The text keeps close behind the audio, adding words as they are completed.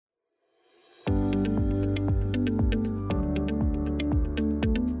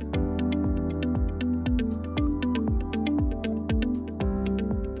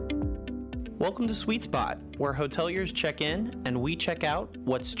Welcome to Sweet Spot, where hoteliers check in and we check out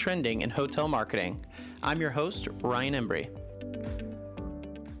what's trending in hotel marketing. I'm your host, Ryan Embry.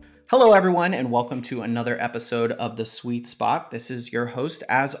 Hello, everyone, and welcome to another episode of The Sweet Spot. This is your host,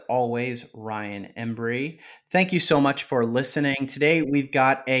 as always, Ryan Embry. Thank you so much for listening. Today, we've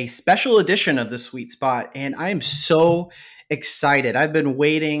got a special edition of The Sweet Spot, and I am so excited. I've been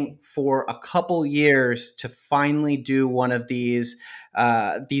waiting for a couple years to finally do one of these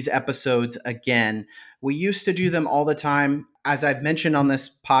episodes again. We used to do them all the time. As I've mentioned on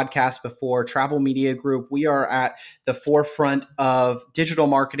this podcast before, Travel Media Group, we are at the forefront of digital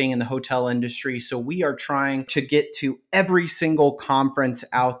marketing in the hotel industry. So we are trying to get to every single conference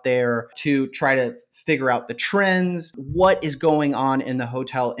out there to try to figure out the trends, what is going on in the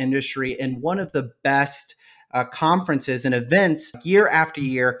hotel industry. And one of the best conferences and events year after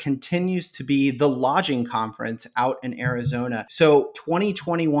year continues to be the Lodging Conference out in Arizona. So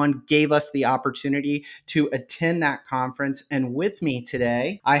 2021 gave us the opportunity to attend that conference. And with me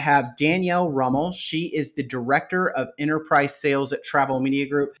today, I have Danielle Rummel. She is the Director of Enterprise Sales at Travel Media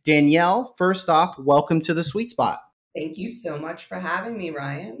Group. Danielle, first off, welcome to the Sweet Spot. Thank you so much for having me,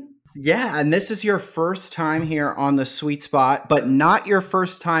 Ryan. Yeah, and this is your first time here on the Sweet Spot, but not your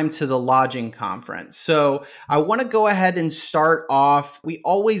first time to the Lodging Conference. So I want to go ahead and start off. We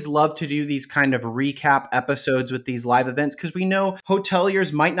always love to do these kind of recap episodes with these live events because we know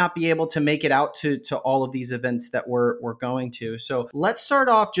hoteliers might not be able to make it out to all of these events that we're going to. So let's start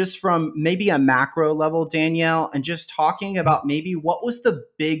off just from maybe a macro level, Danielle, and just talking about maybe what was the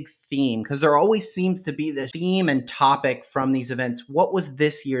big theme, because there always seems to be this theme and topic from these events. What was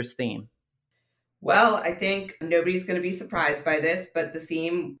this year's theme? Well, I think nobody's going to be surprised by this, but the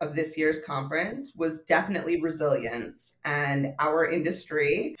theme of this year's conference was definitely resilience. And our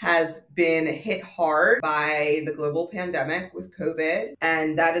industry has been hit hard by the global pandemic with COVID,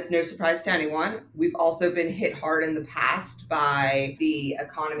 and that is no surprise to anyone. We've also been hit hard in the past by the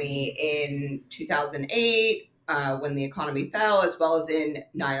economy in 2008, when the economy fell, as well as in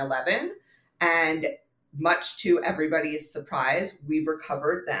 9/11. And much to everybody's surprise, we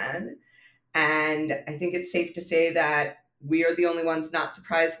recovered then. And I think it's safe to say that we are the only ones not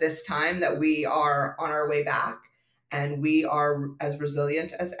surprised this time, that we are on our way back and we are as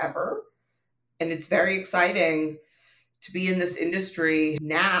resilient as ever. And it's very exciting to be in this industry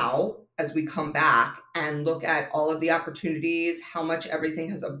now as we come back and look at all of the opportunities, how much everything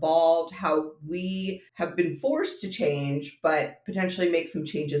has evolved, how we have been forced to change, but potentially make some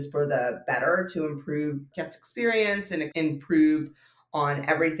changes for the better to improve guest experience and improve on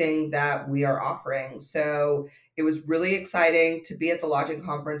everything that we are offering. So it was really exciting to be at the Lodging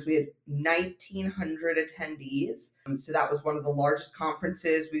Conference. We had 1,900 attendees. So that was one of the largest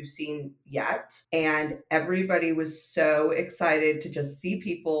conferences we've seen yet. And everybody was so excited to just see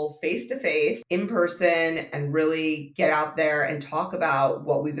people face to face, in person, and really get out there and talk about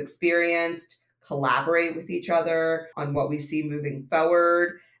what we've experienced, collaborate with each other on what we see moving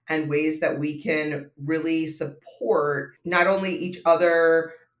forward, and ways that we can really support not only each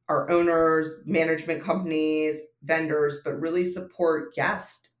other, our owners, management companies, vendors, but really support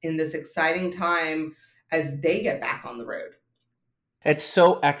guests in this exciting time as they get back on the road. It's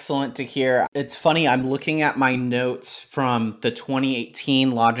so excellent to hear. It's funny, I'm looking at my notes from the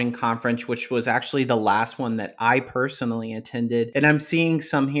 2018 Lodging Conference, which was actually the last one that I personally attended. And I'm seeing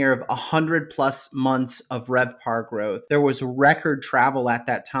some here of 100 plus months of RevPAR growth. There was record travel at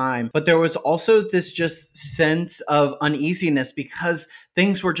that time, but there was also this just sense of uneasiness because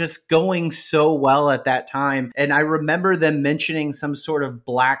things were just going so well at that time. And I remember them mentioning some sort of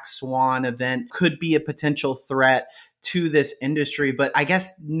black swan event could be a potential threat to this industry, but I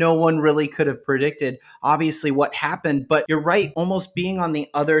guess no one really could have predicted obviously what happened. But you're right, almost being on the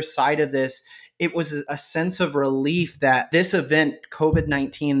other side of this, it was a sense of relief that this event,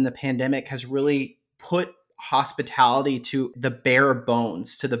 COVID-19, the pandemic, has really put hospitality to the bare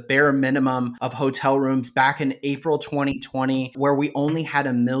bones, to the bare minimum of hotel rooms back in April 2020, where we only had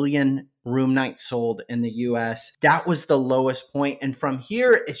 1 million room nights sold in the US. That was the lowest point. And from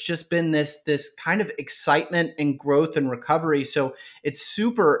here, it's just been this kind of excitement and growth and recovery. So it's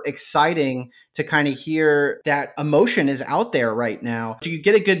super exciting to kind of hear that emotion is out there right now. Do you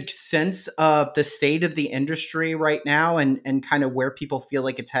get a good sense of the state of the industry right now and kind of where people feel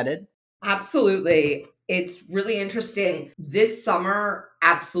like it's headed? Absolutely. It's really interesting. This summer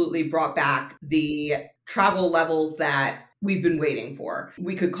absolutely brought back the travel levels that we've been waiting for.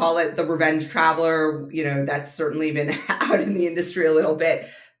 We could call it the revenge traveler. That's certainly been out in the industry a little bit,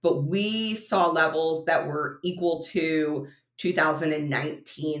 but we saw levels that were equal to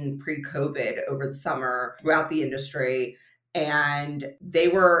 2019 pre-COVID over the summer throughout the industry. And they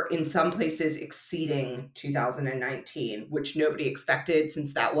were in some places exceeding 2019, which nobody expected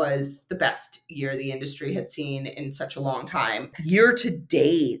since that was the best year the industry had seen in such a long time. Year to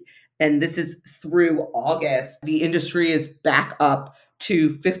date, and this is through August, the industry is back up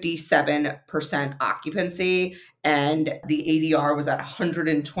to 57% occupancy, and the ADR was at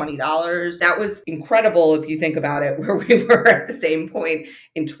 $120. That was incredible if you think about it, where we were at the same point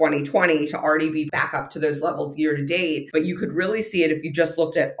in 2020 to already be back up to those levels year to date. But you could really see it if you just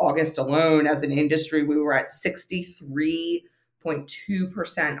looked at August alone as an industry. We were at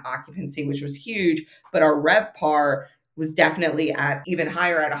 63.2% occupancy, which was huge, but our RevPAR was definitely at even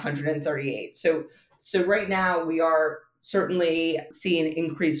higher at 138. So right now we are certainly seeing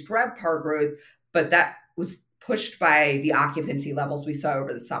increased RevPAR growth, but that was pushed by the occupancy levels we saw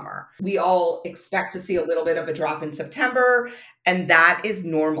over the summer. We all expect to see a little bit of a drop in September, and that is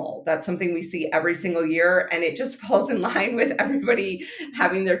normal. That's something we see every single year, and it just falls in line with everybody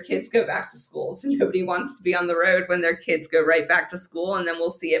having their kids go back to school. So nobody wants to be on the road when their kids go right back to school, and then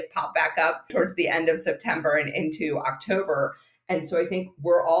we'll see it pop back up towards the end of September and into October. And so I think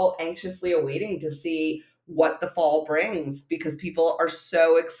we're all anxiously awaiting to see what the fall brings, because people are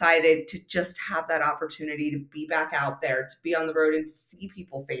so excited to just have that opportunity to be back out there, to be on the road and to see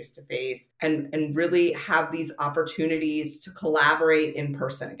people face to face and really have these opportunities to collaborate in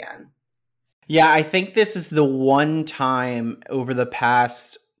person again. Yeah, I think this is the one time over the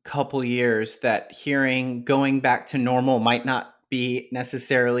past couple years that hearing going back to normal might not be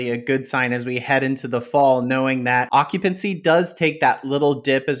necessarily a good sign as we head into the fall, knowing that occupancy does take that little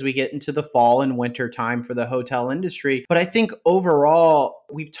dip as we get into the fall and winter time for the hotel industry. But I think overall,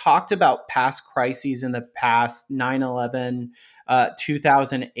 we've talked about past crises in the past, 9/11,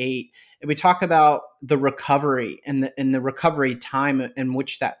 2008. And we talk about the recovery and the recovery time in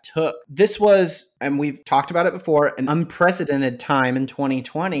which that took. This was, and we've talked about it before, an unprecedented time in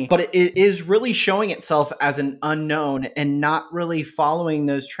 2020, but it is really showing itself as an unknown and not really following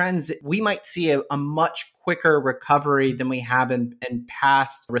those trends. We might see a much quicker recovery than we have in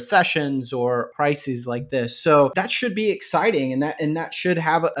past recessions or crises like this. So that should be exciting, and that should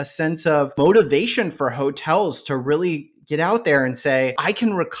have a sense of motivation for hotels to really get out there and say, I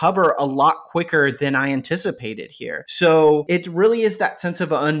can recover a lot quicker than I anticipated here. So it really is that sense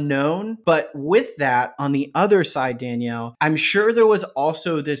of unknown. But with that, on the other side, Danielle, I'm sure there was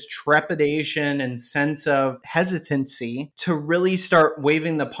also this trepidation and sense of hesitancy to really start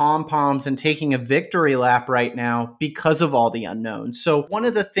waving the pom-poms and taking a victory lap right now because of all the unknowns. So one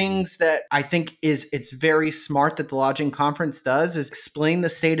of the things that I think it's very smart that the Lodging Conference does is explain the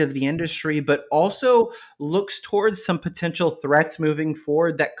state of the industry, but also looks towards some potential threats moving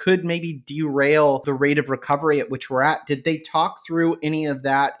forward that could maybe derail the rate of recovery at which we're at. Did they talk through any of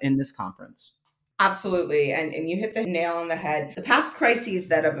that in this conference? Absolutely. And you hit the nail on the head. The past crises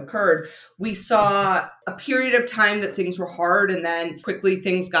that have occurred, we saw a period of time that things were hard and then quickly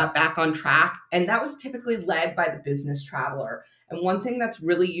things got back on track. And that was typically led by the business traveler. And one thing that's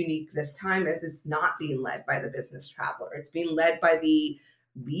really unique this time is it's not being led by the business traveler. It's being led by the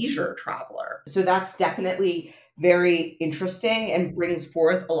leisure traveler. So that's definitely very interesting and brings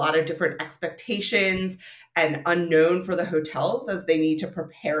forth a lot of different expectations and unknown for the hotels as they need to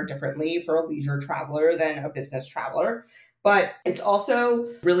prepare differently for a leisure traveler than a business traveler. But it's also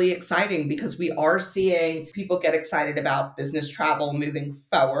really exciting because we are seeing people get excited about business travel moving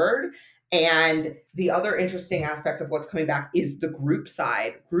forward. And the other interesting aspect of what's coming back is the group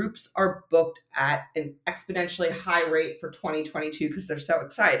side. Groups are booked at an exponentially high rate for 2022 because they're so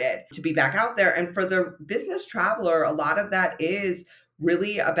excited to be back out there. And for the business traveler, a lot of that is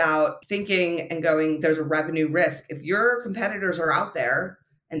really about thinking and going, there's a revenue risk. If your competitors are out there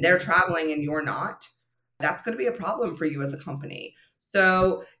and they're traveling and you're not, that's going to be a problem for you as a company.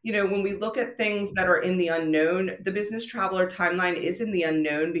 So, when we look at things that are in the unknown, the business traveler timeline is in the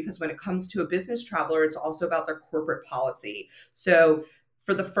unknown because when it comes to a business traveler, it's also about their corporate policy. So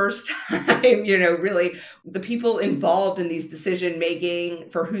for the first time, really the people involved in these decision making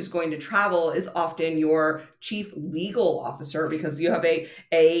for who's going to travel is often your chief legal officer, because you have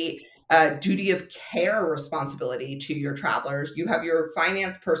a duty of care responsibility to your travelers. You have your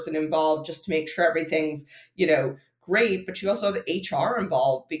finance person involved just to make sure everything's, great, but you also have HR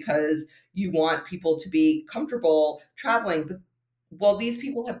involved because you want people to be comfortable traveling. But while these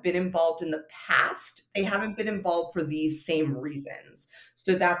people have been involved in the past, they haven't been involved for these same reasons.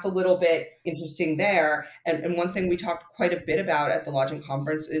 So that's a little bit interesting there. And one thing we talked quite a bit about at the Lodging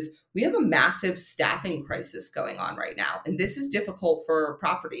Conference is we have a massive staffing crisis going on right now. And this is difficult for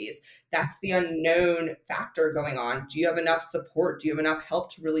properties. That's the unknown factor going on. Do you have enough support? Do you have enough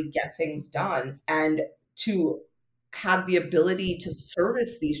help to really get things done? And to have the ability to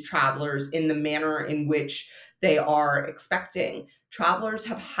service these travelers in the manner in which they are expecting. Travelers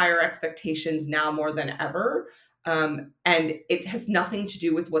have higher expectations now more than ever. And it has nothing to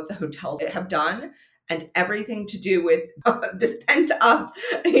do with what the hotels have done and everything to do with this pent up,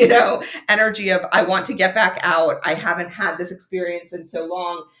 energy of, I want to get back out. I haven't had this experience in so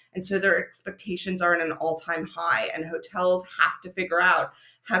long. And so their expectations are at an all-time high, and hotels have to figure out,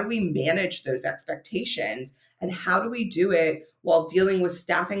 how do we manage those expectations, and how do we do it while dealing with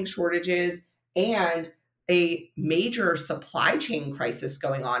staffing shortages and a major supply chain crisis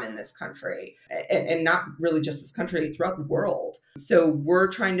going on in this country, and not really just this country, throughout the world. So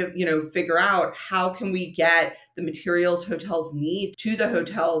we're trying to, figure out, how can we get the materials hotels need to the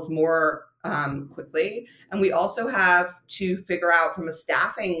hotels more quickly. And we also have to figure out, from a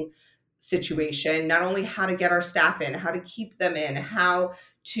staffing situation, not only how to get our staff in, how to keep them in, how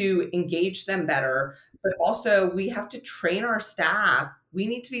to engage them better, but also we have to train our staff. We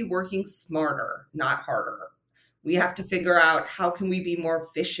need to be working smarter, not harder. We have to figure out, how can we be more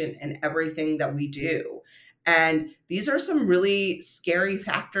efficient in everything that we do. And these are some really scary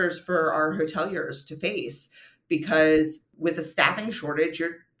factors for our hoteliers to face, because with a staffing shortage,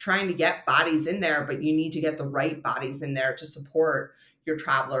 you're trying to get bodies in there, but you need to get the right bodies in there to support your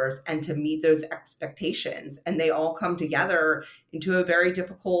travelers and to meet those expectations. And they all come together into a very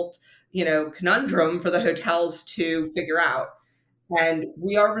difficult, conundrum for the hotels to figure out. And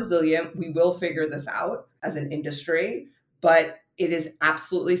we are resilient. We will figure this out as an industry, but it is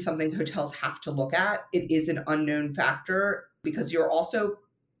absolutely something hotels have to look at. It is an unknown factor, because you're also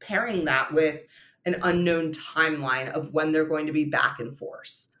pairing that with an unknown timeline of when they're going to be back in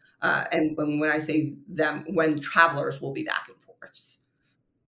force. And when I say them, when travelers will be back in force.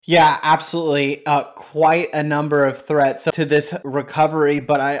 Yeah, absolutely. Quite a number of threats to this recovery,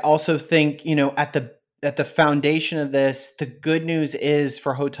 but I also think, at the foundation of this, the good news is,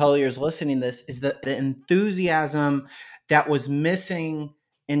 for hoteliers listening to this, is that the enthusiasm that was missing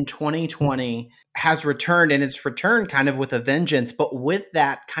in 2020 has returned, and it's returned kind of with a vengeance. But with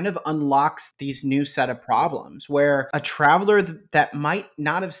that, kind of unlocks these new set of problems, where a traveler that might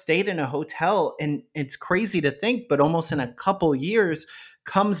not have stayed in a hotel, and it's crazy to think, but almost in a couple years,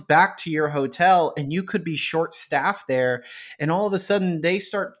 comes back to your hotel, and you could be short staffed there. And all of a sudden they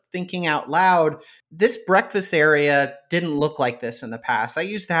start thinking out loud, this breakfast area didn't look like this in the past. I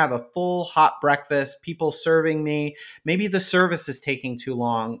used to have a full hot breakfast, people serving me. Maybe the service is taking too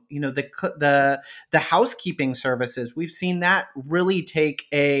long. The housekeeping services, we've seen that really take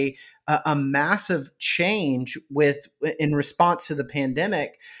a massive change in response to the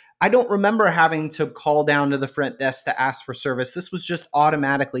pandemic. I don't remember having to call down to the front desk to ask for service. This was just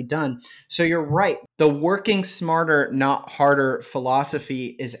automatically done. So you're right. The working smarter, not harder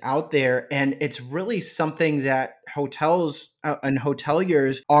philosophy is out there. And it's really something that hotels and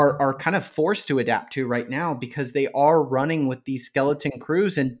hoteliers are kind of forced to adapt to right now, because they are running with these skeleton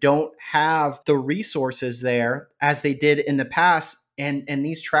crews and don't have the resources there as they did in the past. And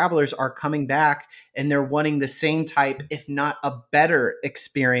these travelers are coming back, and they're wanting the same type, if not a better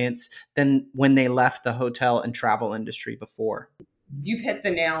experience than when they left the hotel and travel industry before. You've hit the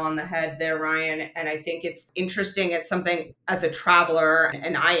nail on the head there, Ryan. And I think it's interesting. It's something, as a traveler,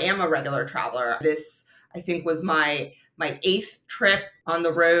 and I am a regular traveler. This, I think, was my eighth trip on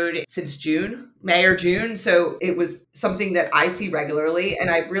the road since May or June. So it was something that I see regularly.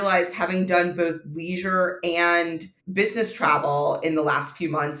 And I've realized, having done both leisure and business travel in the last few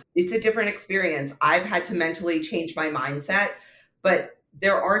months, it's a different experience. I've had to mentally change my mindset, but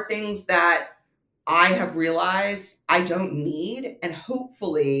there are things that I have realized I don't need. And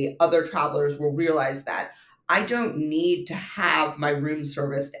hopefully other travelers will realize that I don't need to have my room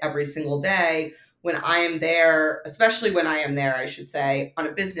serviced every single day when I am there, especially when I am there, I should say, on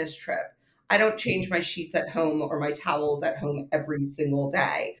a business trip. I don't change my sheets at home or my towels at home every single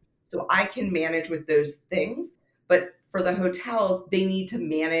day. So I can manage with those things. But for the hotels, they need to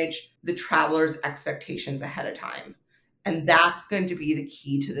manage the travelers' expectations ahead of time. And that's going to be the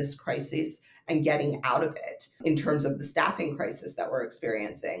key to this crisis and getting out of it, in terms of the staffing crisis that we're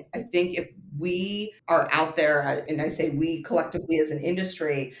experiencing. I think if we are out there, and I say we collectively as an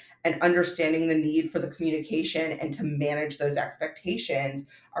industry, and understanding the need for the communication and to manage those expectations,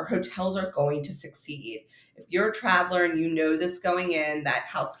 our hotels are going to succeed. If you're a traveler and you know this going in, that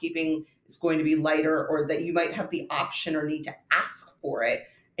housekeeping is going to be lighter, or that you might have the option or need to ask for it,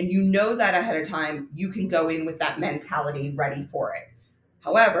 and you know that ahead of time, you can go in with that mentality ready for it.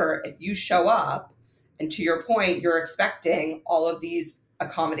 However, if you show up, and to your point, you're expecting all of these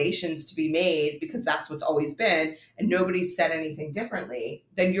accommodations to be made because that's what's always been, and nobody's said anything differently,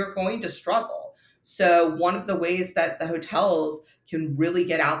 then you're going to struggle. So one of the ways that the hotels can really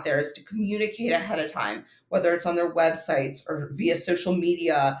get out there is to communicate ahead of time, whether it's on their websites or via social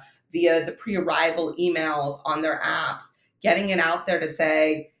media, via the pre-arrival emails on their apps, getting it out there to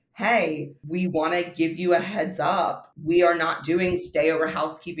say, hey, we want to give you a heads up. We are not doing stay over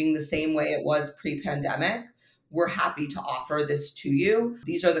housekeeping the same way it was pre-pandemic. We're happy to offer this to you.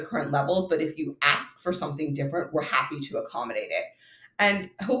 These are the current levels, but if you ask for something different, we're happy to accommodate it. And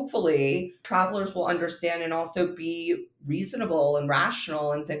hopefully travelers will understand and also be reasonable and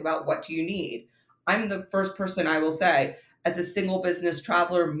rational and think about, what do you need? I'm the first person, I will say, as a single business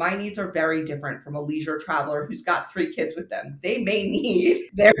traveler, my needs are very different from a leisure traveler who's got 3 kids with them. They may need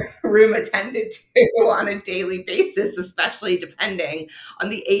their room attended to on a daily basis, especially depending on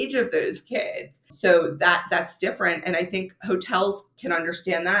the age of those kids. So that's different. And I think hotels can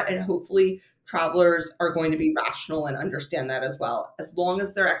understand that, and hopefully travelers are going to be rational and understand that as well, as long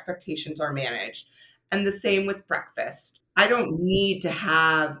as their expectations are managed. And the same with breakfast. I don't need to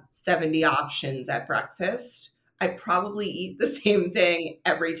have 70 options at breakfast. I probably eat the same thing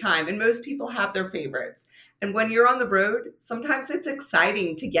every time. And most people have their favorites. And when you're on the road, sometimes it's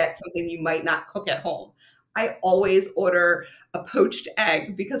exciting to get something you might not cook at home. I always order a poached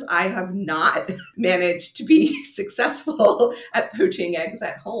egg because I have not managed to be successful at poaching eggs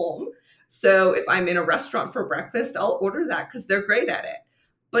at home. So if I'm in a restaurant for breakfast, I'll order that because they're great at it.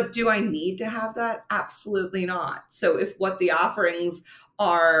 But do I need to have that? Absolutely not. So if what the offerings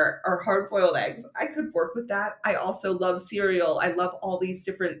are hard-boiled eggs, I could work with that. I also love cereal. I love all these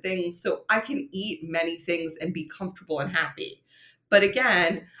different things. So I can eat many things and be comfortable and happy. But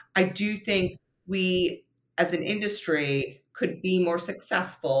again, I do think we as an industry could be more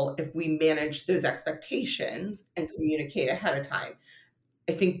successful if we manage those expectations and communicate ahead of time.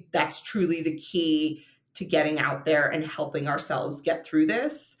 I think that's truly the key to getting out there and helping ourselves get through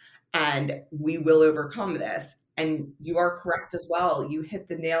this. And we will overcome this. And you are correct as well. You hit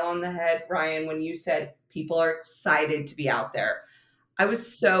the nail on the head, Ryan, when you said people are excited to be out there. I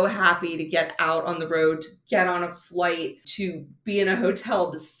was so happy to get out on the road, to get on a flight, to be in a hotel,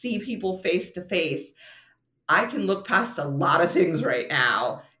 to see people face to face. I can look past a lot of things right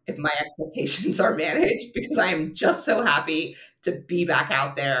now if my expectations are managed, because I am just so happy to be back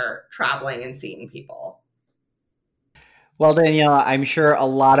out there traveling and seeing people. Well, Daniela, I'm sure a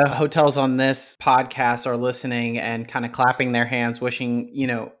lot of hotels on this podcast are listening and kind of clapping their hands, wishing,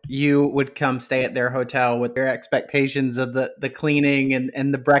 you would come stay at their hotel with their expectations of the cleaning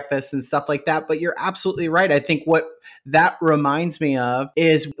and the breakfast and stuff like that. But you're absolutely right. I think what that reminds me of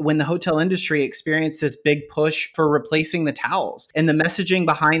is when the hotel industry experienced this big push for replacing the towels. And the messaging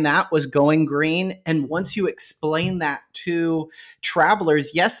behind that was going green. And once you explain that to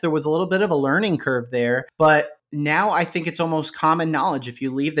travelers, yes, there was a little bit of a learning curve there, but now I think it's almost common knowledge. If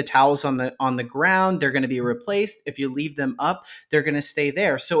you leave the towels on the ground, they're going to be replaced. If you leave them up, they're going to stay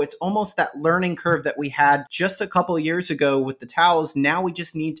there. So it's almost that learning curve that we had just a couple of years ago with the towels. Now we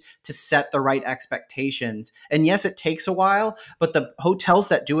just need to set the right expectations. And yes, it takes a while, but the hotels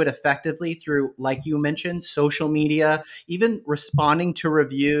that do it effectively through, like you mentioned, social media, even responding to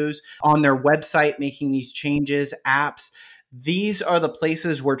reviews on their website, making these changes, apps, these are the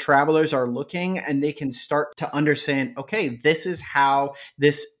places where travelers are looking, and they can start to understand, okay, this is how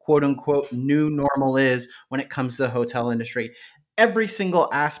this quote unquote new normal is when it comes to the hotel industry. Every single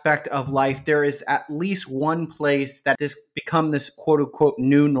aspect of life, there is at least one place that has become this quote unquote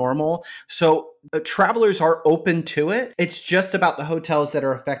new normal. So the travelers are open to it. It's just about the hotels that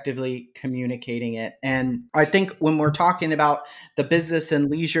are effectively communicating it. And I think when we're talking about the business and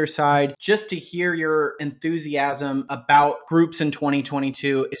leisure side, just to hear your enthusiasm about groups in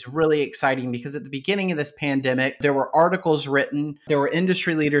 2022 is really exciting, because at the beginning of this pandemic, there were articles written, there were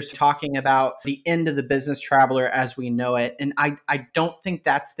industry leaders talking about the end of the business traveler as we know it. And I don't think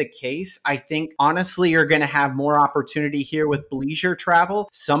that's the case. I think honestly, you're going to have more opportunity here with leisure travel.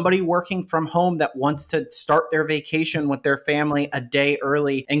 Somebody working from home that wants to start their vacation with their family a day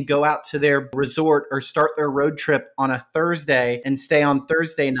early and go out to their resort or start their road trip on a Thursday and stay on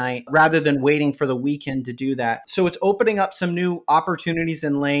Thursday night rather than waiting for the weekend to do that. So it's opening up some new opportunities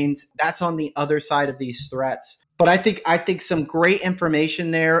and lanes. That's on the other side of these threats. But I think some great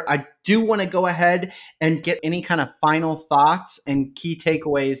information there. I do want to go ahead and get any kind of final thoughts and key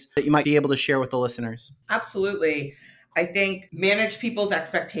takeaways that you might be able to share with the listeners. Absolutely. I think manage people's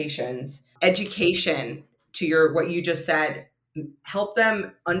expectations, education to what you just said, help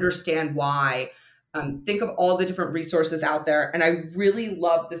them understand why Think of all the different resources out there. And I really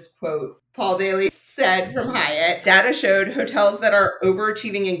love this quote Paul Daly said from Hyatt. Data showed hotels that are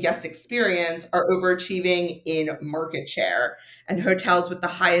overachieving in guest experience are overachieving in market share. And hotels with the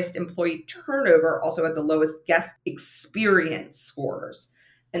highest employee turnover also had the lowest guest experience scores.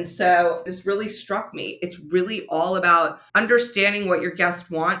 And so this really struck me. It's really all about understanding what your guests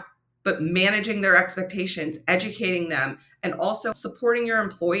want, but managing their expectations, educating them, and also supporting your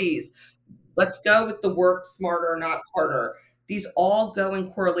employees. Let's go with the work smarter, not harder. These all go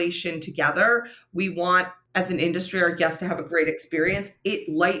in correlation together. We want, as an industry, our guests to have a great experience. It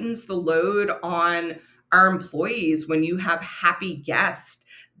lightens the load on our employees when you have happy guests.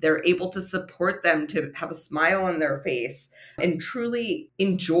 They're able to support them, to have a smile on their face and truly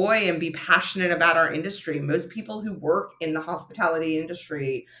enjoy and be passionate about our industry. Most people who work in the hospitality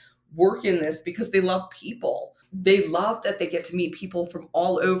industry work in this because they love people. They love that they get to meet people from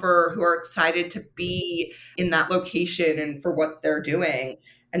all over who are excited to be in that location and for what they're doing.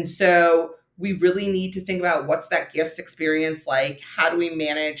 And so we really need to think about what's that guest experience like? How do we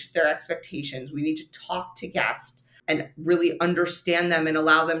manage their expectations? We need to talk to guests and really understand them and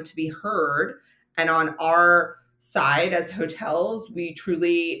allow them to be heard. And on our side as hotels, we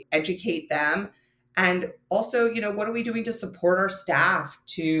truly educate them. And also, what are we doing to support our staff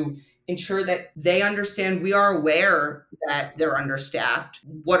to ensure that they understand we are aware that they're understaffed?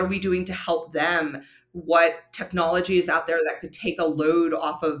 What are we doing to help them? What technology is out there that could take a load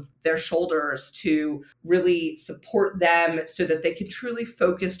off of their shoulders to really support them so that they can truly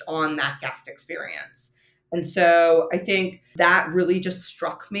focus on that guest experience? And so I think that really just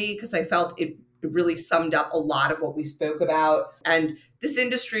struck me because I felt it really summed up a lot of what we spoke about. And this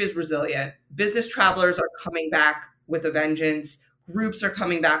industry is resilient. Business travelers are coming back with a vengeance. Groups are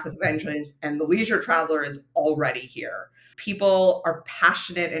coming back with vengeance, and the leisure traveler is already here. People are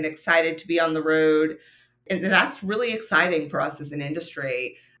passionate and excited to be on the road. And that's really exciting for us as an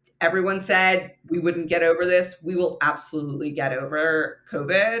industry. Everyone said we wouldn't get over this. We will absolutely get over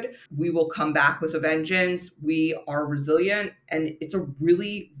COVID. We will come back with a vengeance. We are resilient, and it's a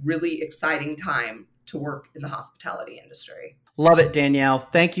really, really exciting time to work in the hospitality industry. Love it, Danielle.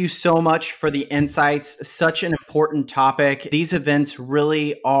 Thank you so much for the insights. Such an important topic. These events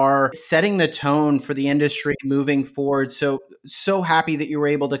really are setting the tone for the industry moving forward. So happy that you were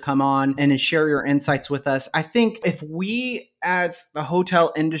able to come on and share your insights with us. I think if we as the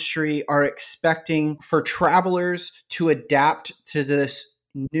hotel industry are expecting for travelers to adapt to this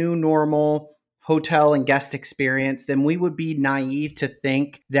new normal hotel and guest experience, then we would be naive to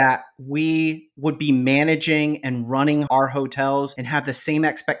think that we would be managing and running our hotels and have the same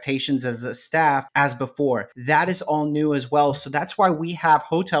expectations as the staff as before. That is all new as well. So that's why we have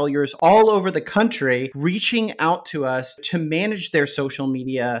hoteliers all over the country reaching out to us to manage their social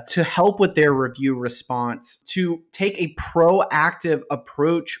media, to help with their review response, to take a proactive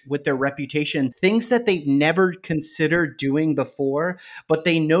approach with their reputation, things that they've never considered doing before, but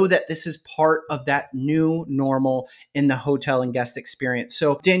they know that this is part of that new normal in the hotel and guest experience.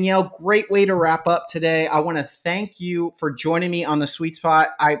 So Danielle, great way to wrap up today. I want to thank you for joining me on the Sweet Spot.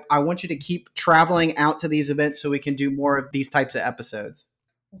 I want you to keep traveling out to these events so we can do more of these types of episodes.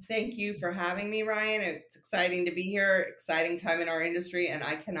 Well, thank you for having me, Ryan. It's exciting to be here, exciting time in our industry, and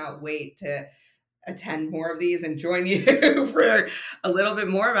I cannot wait to attend more of these and join you for a little bit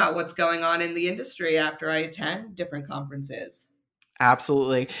more about what's going on in the industry after I attend different conferences.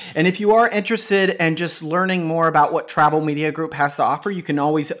 Absolutely. And if you are interested in just learning more about what Travel Media Group has to offer, you can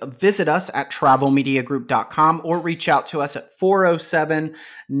always visit us at travelmediagroup.com or reach out to us at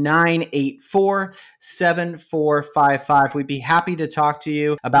 407-984-7455. We'd be happy to talk to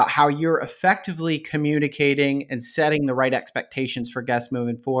you about how you're effectively communicating and setting the right expectations for guests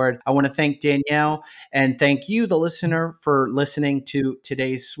moving forward. I want to thank Danielle and thank you, the listener, for listening to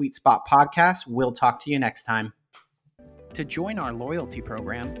today's Sweet Spot podcast. We'll talk to you next time. To join our loyalty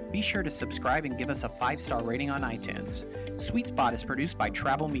program, be sure to subscribe and give us a 5-star rating on iTunes. Sweet Spot is produced by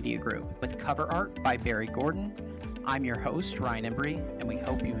Travel Media Group with cover art by Barry Gordon. I'm your host, Ryan Embry, and we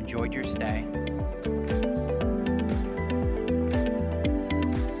hope you enjoyed your stay.